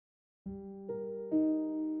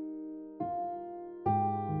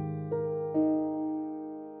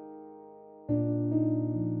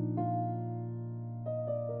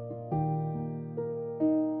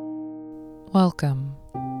Welcome.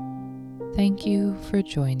 Thank you for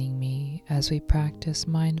joining me as we practice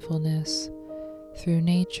mindfulness through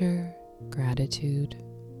nature, gratitude,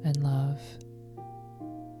 and love.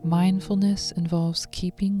 Mindfulness involves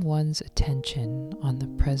keeping one's attention on the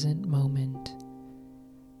present moment.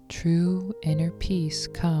 True inner peace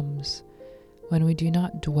comes when we do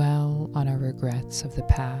not dwell on our regrets of the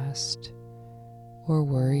past or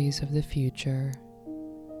worries of the future,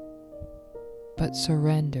 but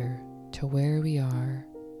surrender to where we are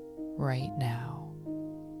right now.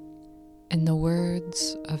 In the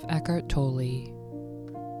words of Eckhart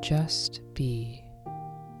Tolle, just be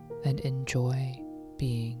and enjoy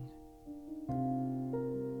being.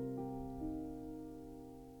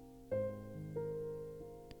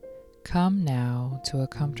 Come now to a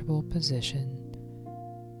comfortable position,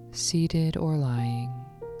 seated or lying,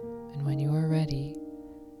 and when you are ready,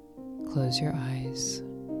 close your eyes.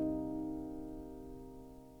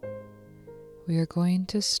 We are going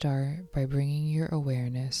to start by bringing your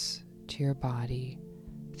awareness to your body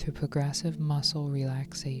through progressive muscle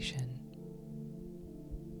relaxation.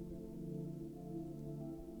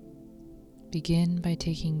 Begin by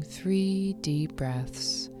taking 3 deep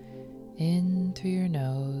breaths in through your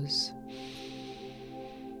nose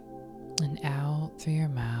and out through your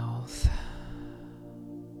mouth.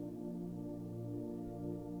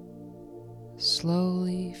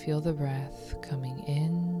 Slowly feel the breath coming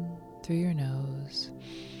in through your nose,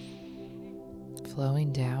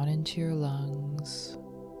 flowing down into your lungs,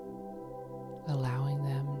 allowing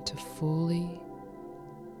them to fully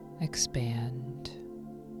expand.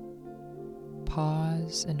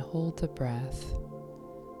 Pause and hold the breath,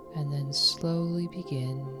 and then slowly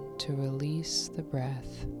begin to release the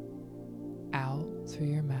breath out through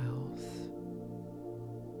your mouth.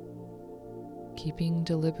 Keeping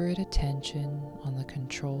deliberate attention on the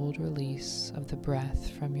controlled release of the breath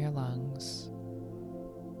from your lungs.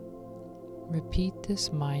 Repeat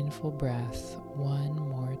this mindful breath one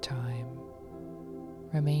more time.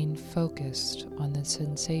 Remain focused on the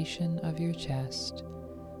sensation of your chest,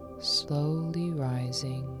 slowly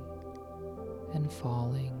rising and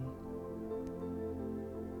falling.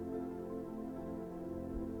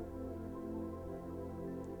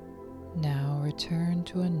 Now return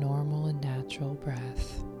to a normal and natural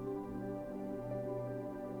breath.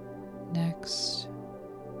 Next,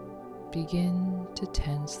 begin to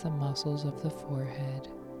tense the muscles of the forehead,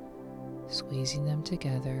 squeezing them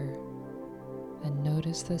together, and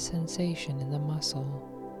notice the sensation in the muscle.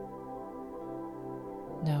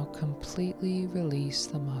 Now completely release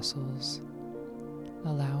the muscles,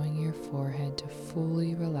 allowing your forehead to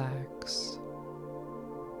fully relax.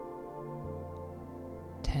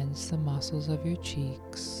 Tense the muscles of your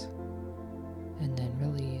cheeks and then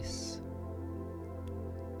release,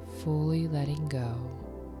 fully letting go.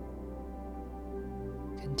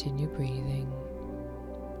 Continue breathing.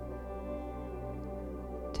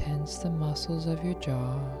 Tense the muscles of your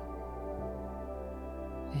jaw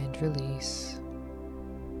and release.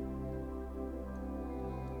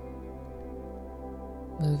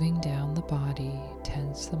 Moving down the body,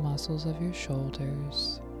 tense the muscles of your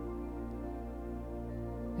shoulders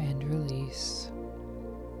and release.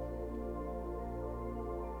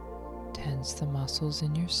 Tense the muscles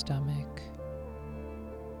in your stomach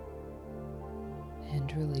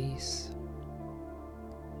and release.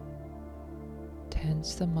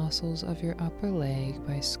 Tense the muscles of your upper leg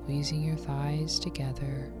by squeezing your thighs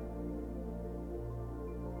together,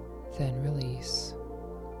 then release.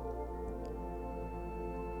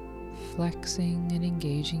 Flexing and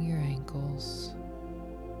engaging your ankles,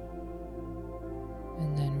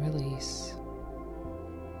 and then release.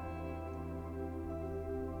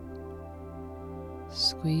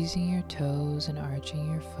 Squeezing your toes and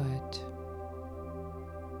arching your foot,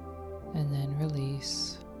 and then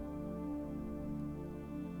release.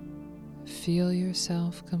 Feel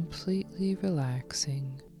yourself completely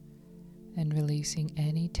relaxing and releasing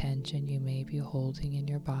any tension you may be holding in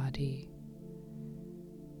your body.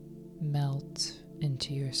 Melt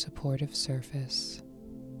into your supportive surface.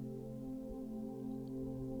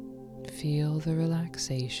 Feel the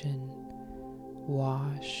relaxation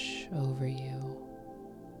wash over you.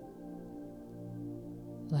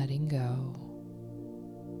 Letting go.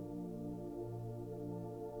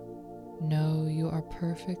 Know you are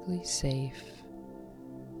perfectly safe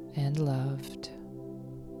and loved.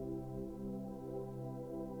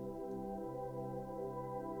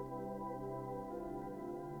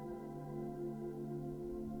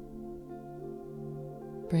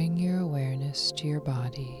 Bring your awareness to your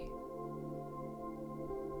body.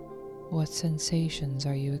 What sensations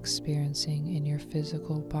are you experiencing in your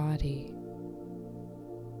physical body?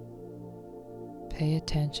 Pay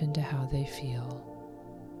attention to how they feel.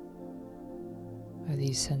 Are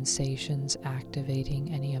these sensations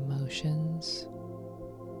activating any emotions?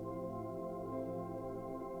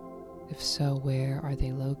 If so, where are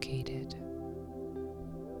they located?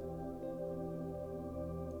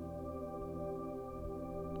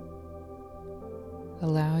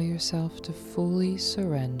 Allow yourself to fully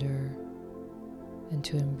surrender and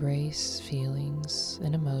to embrace feelings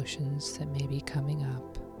and emotions that may be coming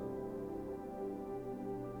up.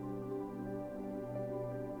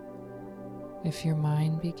 If your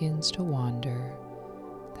mind begins to wander,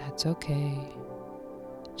 that's okay.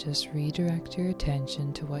 Just redirect your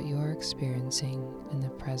attention to what you are experiencing in the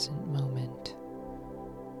present moment.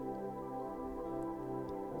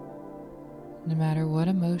 No matter what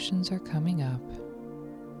emotions are coming up,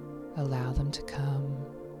 allow them to come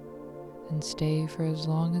and stay for as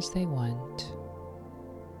long as they want.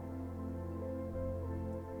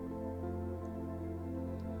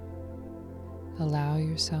 Allow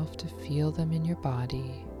yourself to feel them in your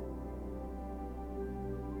body.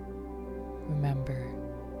 Remember,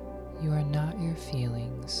 you are not your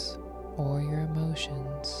feelings or your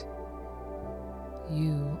emotions.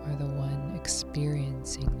 You are the one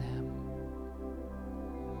experiencing them.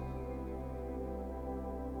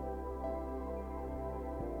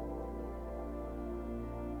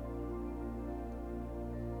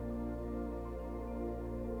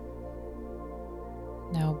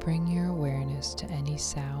 Now bring your awareness to any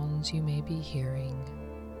sounds you may be hearing.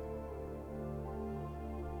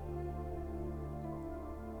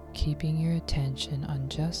 Keeping your attention on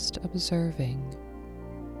just observing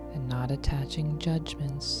and not attaching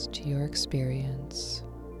judgments to your experience.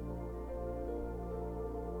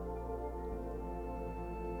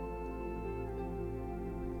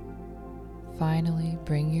 Finally,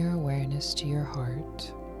 bring your awareness to your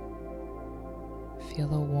heart.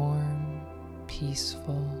 Feel a warm,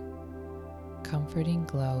 peaceful, comforting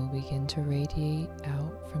glow begin to radiate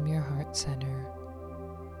out from your heart center.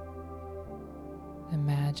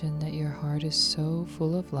 Imagine that your heart is so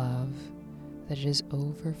full of love that it is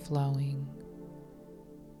overflowing,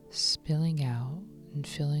 spilling out and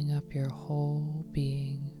filling up your whole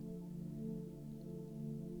being.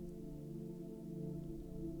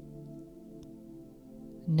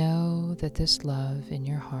 Know that this love in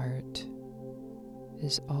your heart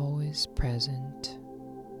is always present,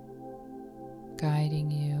 guiding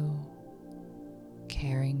you,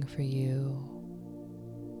 caring for you,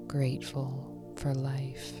 grateful for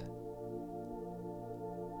life.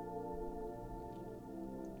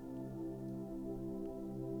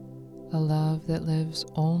 A love that lives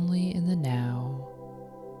only in the now,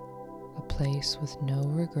 a place with no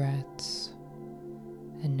regrets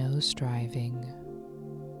and no striving.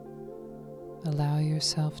 Allow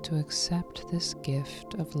yourself to accept this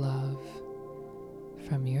gift of love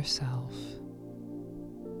from yourself.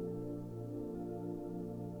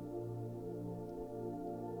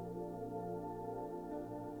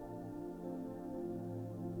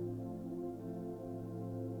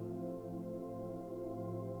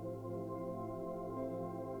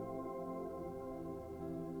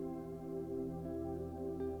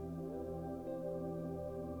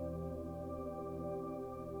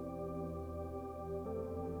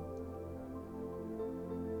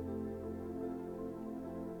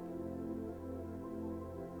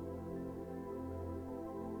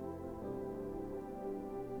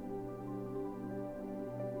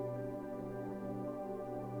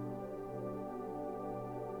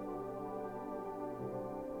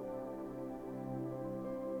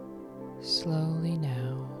 Slowly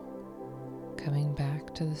now, coming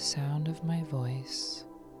back to the sound of my voice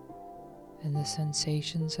and the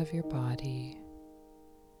sensations of your body,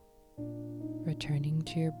 returning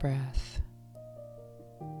to your breath,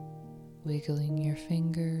 wiggling your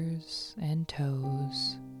fingers and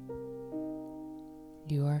toes.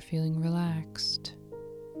 You are feeling relaxed,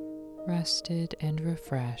 rested, and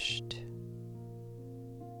refreshed.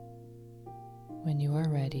 When you are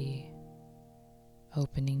ready,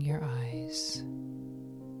 opening your eyes.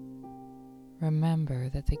 Remember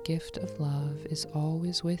that the gift of love is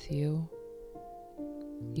always with you.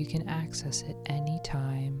 You can access it any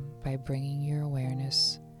time by bringing your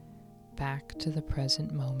awareness back to the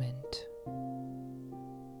present moment.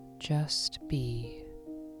 Just be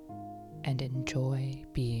and enjoy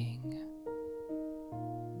being.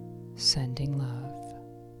 Sending love.